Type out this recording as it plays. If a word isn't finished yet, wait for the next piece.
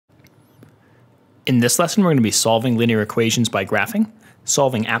In this lesson, we're going to be solving linear equations by graphing,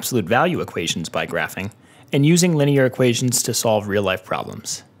 solving absolute value equations by graphing, and using linear equations to solve real-life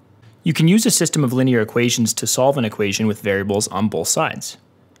problems. You can use a system of linear equations to solve an equation with variables on both sides.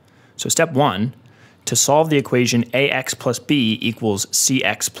 So step 1, to solve the equation ax plus b equals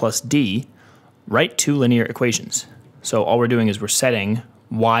cx plus d, write two linear equations. So all we're doing is we're setting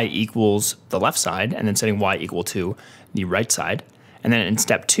y equals the left side and then setting y equal to the right side. And then in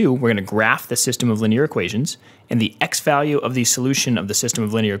step 2, we're going to graph the system of linear equations, and the x value of the solution of the system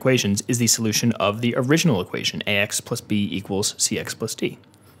of linear equations is the solution of the original equation, ax plus b equals cx plus d.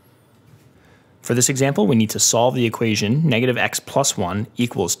 For this example, we need to solve the equation negative x plus 1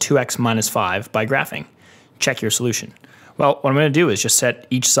 equals 2x minus 5 by graphing. Check your solution. Well, what I'm going to do is just set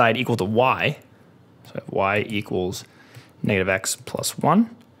each side equal to y. So I have y equals negative x plus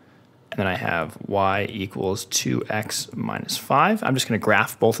 1. And then I have y equals 2x minus 5. I'm just going to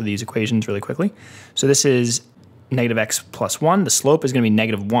graph both of these equations really quickly. So this is negative x plus 1. The slope is going to be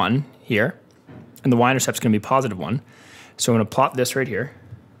negative 1 here. And the y-intercept is going to be positive 1. So I'm going to plot this right here,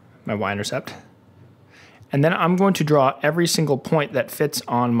 my y-intercept. And then I'm going to draw every single point that fits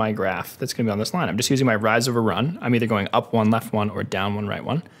on my graph that's going to be on this line. I'm just using my rise over run. I'm either going up 1, left 1, or down 1, right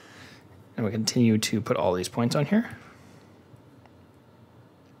 1. And we continue to put all these points on here.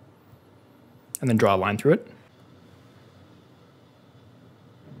 And then draw a line through it.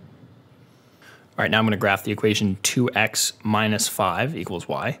 All right, now I'm going to graph the equation 2x minus 5 equals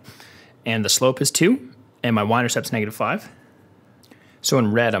y. And the slope is 2, and my y-intercept is negative 5. So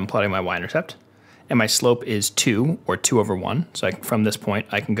in red, I'm plotting my y-intercept. And my slope is 2, or 2 over 1. So from this point,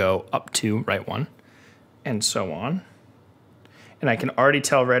 I can go up 2, right 1, and so on. And I can already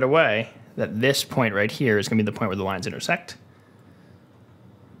tell right away that this point right here is going to be the point where the lines intersect.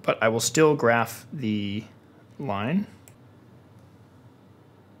 But I will still graph the line.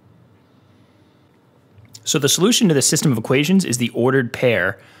 So the solution to the system of equations is the ordered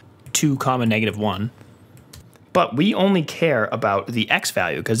pair 2 comma negative 1. But we only care about the x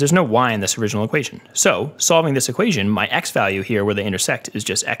value because there's no y in this original equation. So solving this equation, my x value here where they intersect is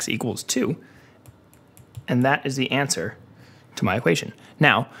just x equals 2. And that is the answer to my equation.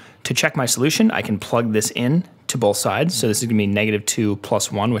 Now, to check my solution, I can plug this in to both sides. So this is going to be negative 2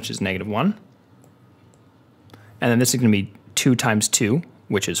 plus 1, which is negative 1. And then this is going to be 2 times 2,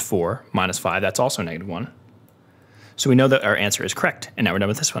 which is 4, minus 5. That's also negative 1. So we know that our answer is correct. And now we're done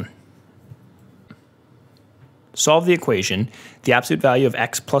with this one. Solve the equation, the absolute value of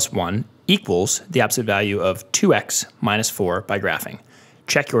x plus 1 equals the absolute value of 2x minus 4 by graphing.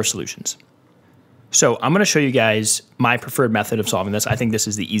 Check your solutions. So I'm going to show you guys my preferred method of solving this. I think this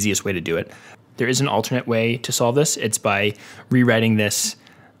is the easiest way to do it. There is an alternate way to solve this. It's by rewriting this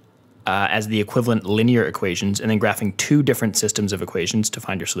as the equivalent linear equations and then graphing two different systems of equations to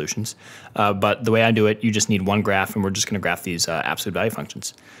find your solutions. But the way I do it, you just need one graph, and we're just going to graph these absolute value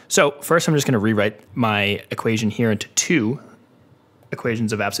functions. So first, I'm just going to rewrite my equation here into two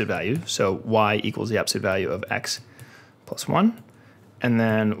equations of absolute value. So y equals the absolute value of x plus 1. And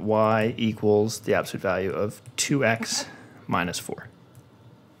then y equals the absolute value of 2x minus 4.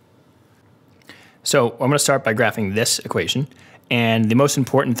 So I'm going to start by graphing this equation. And the most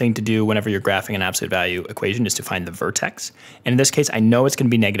important thing to do whenever you're graphing an absolute value equation is to find the vertex. And in this case, I know it's going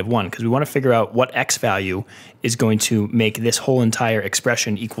to be negative 1 because we want to figure out what x value is going to make this whole entire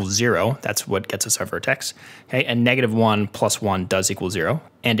expression equal 0. That's what gets us our vertex. Okay, and negative 1 plus 1 does equal 0.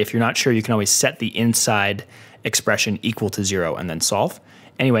 And if you're not sure, you can always set the inside expression equal to 0 and then solve.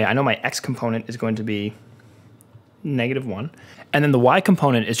 Anyway, I know my x component is going to be negative 1. And then the y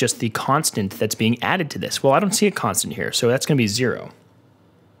component is just the constant that's being added to this. Well, I don't see a constant here, so that's going to be 0.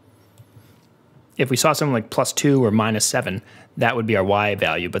 If we saw something like plus 2 or minus 7, that would be our y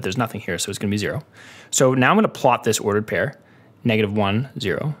value, but there's nothing here, so it's going to be 0. So now I'm going to plot this ordered pair, negative 1,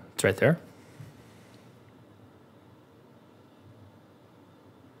 0. It's right there.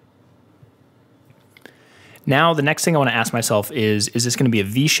 Now, the next thing I want to ask myself is this going to be a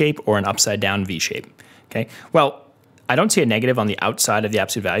V shape or an upside down V shape? Okay. Well, I don't see a negative on the outside of the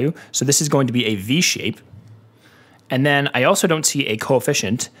absolute value, so this is going to be a V shape. And then I also don't see a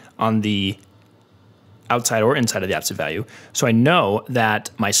coefficient on the outside or inside of the absolute value. So I know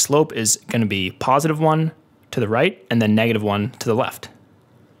that my slope is going to be positive 1 to the right and then negative 1 to the left.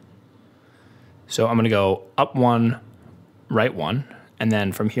 So I'm going to go up 1, right 1, and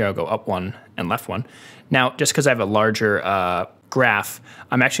then from here I'll go up 1 and left 1. Now, just because I have a larger graph,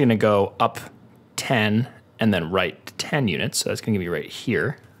 I'm actually going to go up 10 and then right 10 units. So that's going to give me right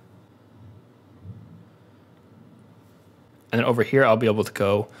here. And then over here, I'll be able to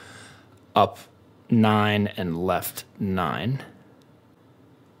go up 9 and left 9.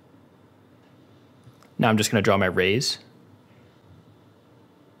 Now I'm just going to draw my raise.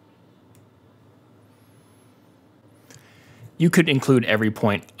 You could include every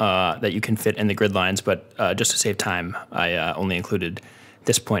point that you can fit in the grid lines, but just to save time, I only included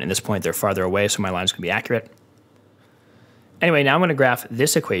this point and this point. They're farther away, so my line's going to be accurate. Anyway, now I'm going to graph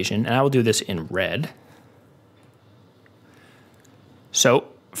this equation, and I will do this in red. So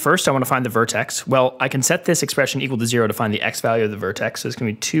first, I want to find the vertex. Well, I can set this expression equal to 0 to find the x value of the vertex. So it's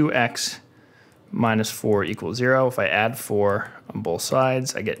going to be 2x minus 4 equals 0. If I add 4 on both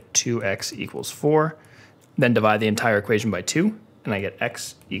sides, I get 2x equals 4. Then divide the entire equation by 2, and I get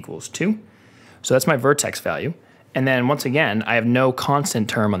x equals 2. So that's my vertex value. And then once again, I have no constant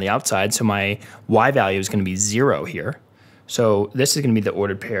term on the outside, so my y value is going to be 0 here. So this is going to be the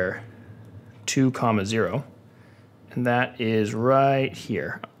ordered pair 2, 0. And that is right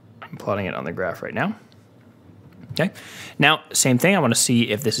here. I'm plotting it on the graph right now. Okay. Now, same thing. I want to see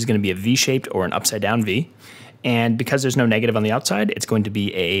if this is going to be a V-shaped or an upside-down V. And because there's no negative on the outside, it's going to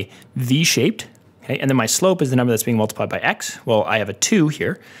be a V-shaped. Okay, and then my slope is the number that's being multiplied by x. Well, I have a 2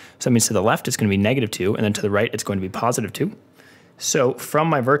 here, so that means to the left it's going to be -2, and then to the right it's going to be +2. So from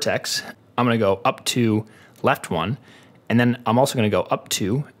my vertex, I'm going to go up to left 1, and then I'm also going to go up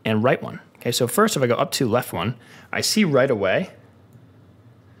 2 and right 1. Okay, so first if I go up to left 1, I see right away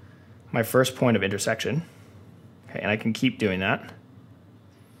my first point of intersection. Okay, and I can keep doing that.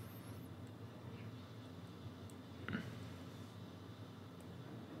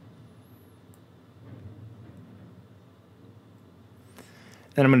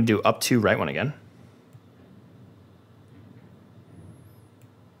 Then I'm going to do up to right 1 again.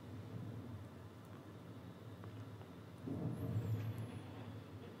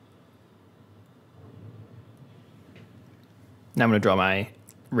 Now I'm going to draw my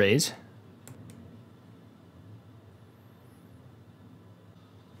raise.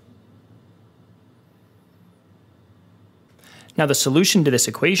 Now the solution to this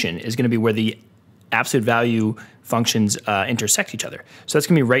equation is going to be where the absolute value functions intersect each other. So that's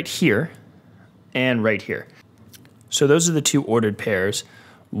going to be right here and right here. So those are the two ordered pairs,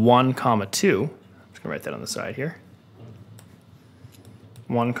 1, 2. I'm just going to write that on the side here.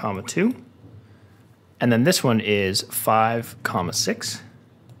 1, 2. And then this one is 5, 6.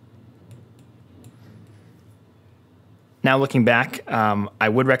 Now looking back, I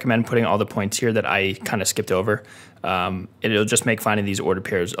would recommend putting all the points here that I kind of skipped over. It'll just make finding these ordered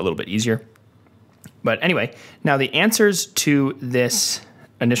pairs a little bit easier. But anyway, now the answers to this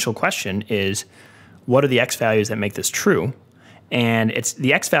initial question is, what are the x values that make this true? And it's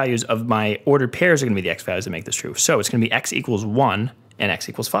the x values of my ordered pairs are going to be the x values that make this true. So it's going to be x equals 1 and x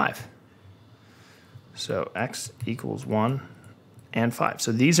equals 5. So x equals 1 and 5.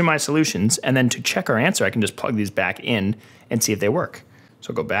 So these are my solutions. And then to check our answer, I can just plug these back in and see if they work.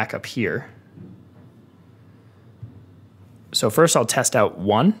 So I'll go back up here. So first I'll test out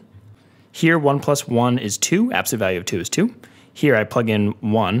 1. Here, 1 plus 1 is 2. Absolute value of 2 is 2. Here, I plug in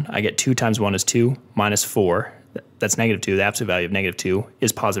 1. I get 2 times 1 is 2, minus 4. That's -2. The absolute value of -2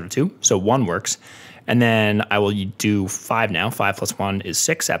 is +2. So 1 works. And then I will do 5 now. 5 plus 1 is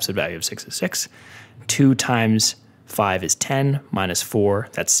 6. Absolute value of 6 is 6. 2 times 5 is 10, minus 4.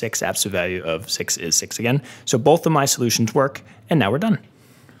 That's 6. Absolute value of 6 is 6 again. So both of my solutions work, and now we're done.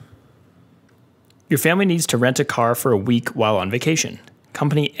 Your family needs to rent a car for a week while on vacation.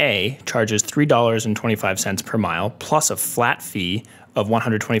 Company A charges $3.25 per mile plus a flat fee of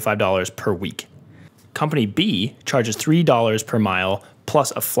 $125 per week. Company B charges $3 per mile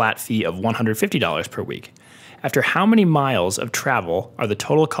plus a flat fee of $150 per week. After how many miles of travel are the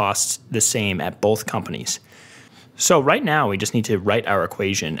total costs the same at both companies? So right now we just need to write our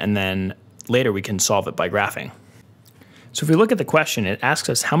equation, and then later we can solve it by graphing. So if we look at the question, it asks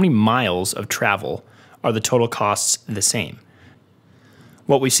us how many miles of travel are the total costs the same.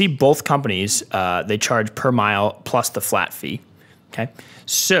 Well, we see both companies, they charge per mile plus the flat fee. Okay,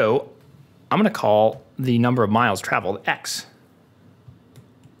 so I'm going to call the number of miles traveled x.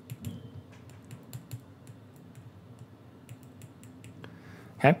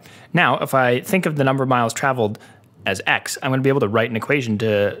 Okay, now if I think of the number of miles traveled as x, I'm going to be able to write an equation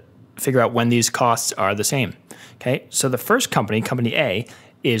to figure out when these costs are the same. Okay, so the first company, Company A,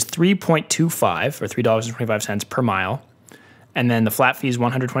 is 3.25 or $3.25 per mile. And then the flat fee is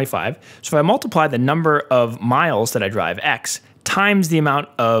 125. So if I multiply the number of miles that I drive, x, times the amount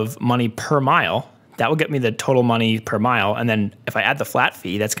of money per mile, that will get me the total money per mile. And then if I add the flat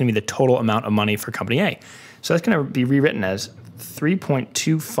fee, that's going to be the total amount of money for Company A. So that's going to be rewritten as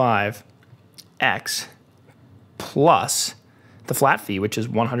 3.25x plus the flat fee, which is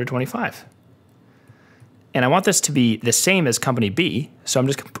 125. And I want this to be the same as company B, so I'm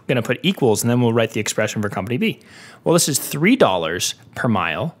just going to put equals, and then we'll write the expression for company B. Well, this is $3 per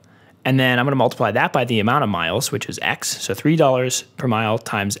mile, and then I'm going to multiply that by the amount of miles, which is X. So $3 per mile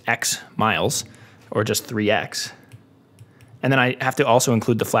times X miles, or just 3X. And then I have to also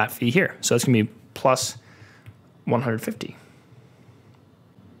include the flat fee here. So it's going to be plus 150.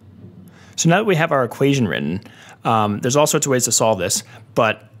 So now that we have our equation written, there's all sorts of ways to solve this,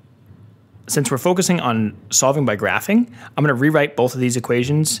 but since we're focusing on solving by graphing, I'm going to rewrite both of these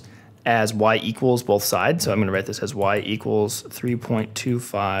equations as y equals both sides. So I'm going to write this as y equals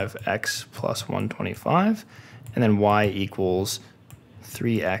 3.25x plus 125, and then y equals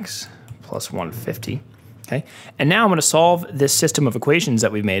 3x plus 150. Okay? And now I'm going to solve this system of equations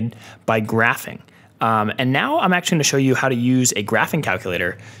that we've made by graphing. And now I'm actually going to show you how to use a graphing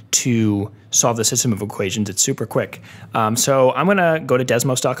calculator to solve the system of equations. It's super quick. So I'm going to go to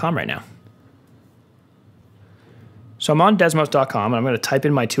desmos.com right now. So I'm on desmos.com, and I'm going to type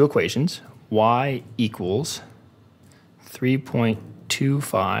in my two equations, y equals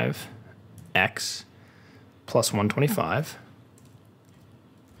 3.25x plus 125.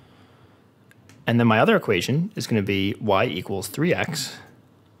 And then my other equation is going to be y equals 3x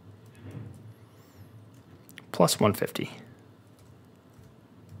plus 150.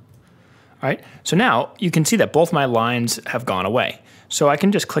 All right, so now you can see that both my lines have gone away. So I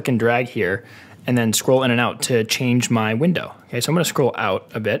can just click and drag here and then scroll in and out to change my window. Okay, so I'm going to scroll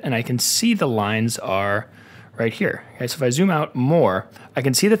out a bit, and I can see the lines are right here. Okay, so if I zoom out more, I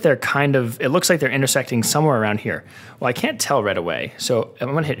can see that they're kind of, it looks like they're intersecting somewhere around here. Well, I can't tell right away, so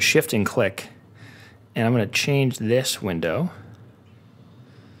I'm going to hit Shift and click, and I'm going to change this window.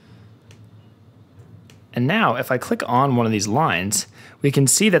 And now, if I click on one of these lines, we can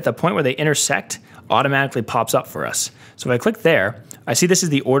see that the point where they intersect automatically pops up for us. So if I click there, I see this is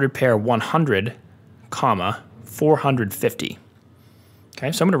the ordered pair 100, 450.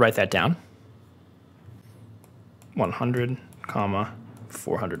 Okay, so I'm going to write that down. 100,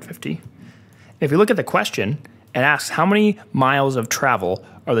 450. If you look at the question, it asks how many miles of travel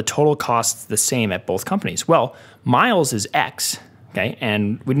are the total costs the same at both companies? Well, miles is X, okay,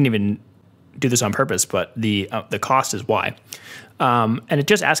 and we didn't even do this on purpose, but the cost is Y. And it's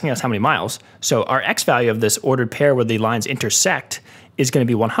just asking us how many miles. So our X value of this ordered pair where the lines intersect is going to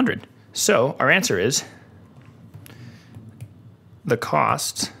be 100. So our answer is the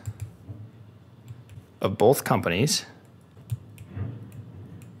cost of both companies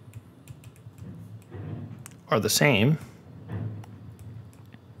are the same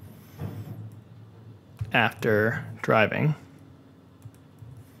after driving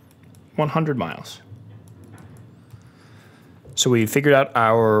 100 miles. So we figured out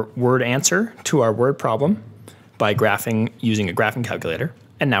our word answer to our word problem by graphing using a graphing calculator,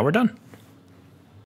 and now we're done.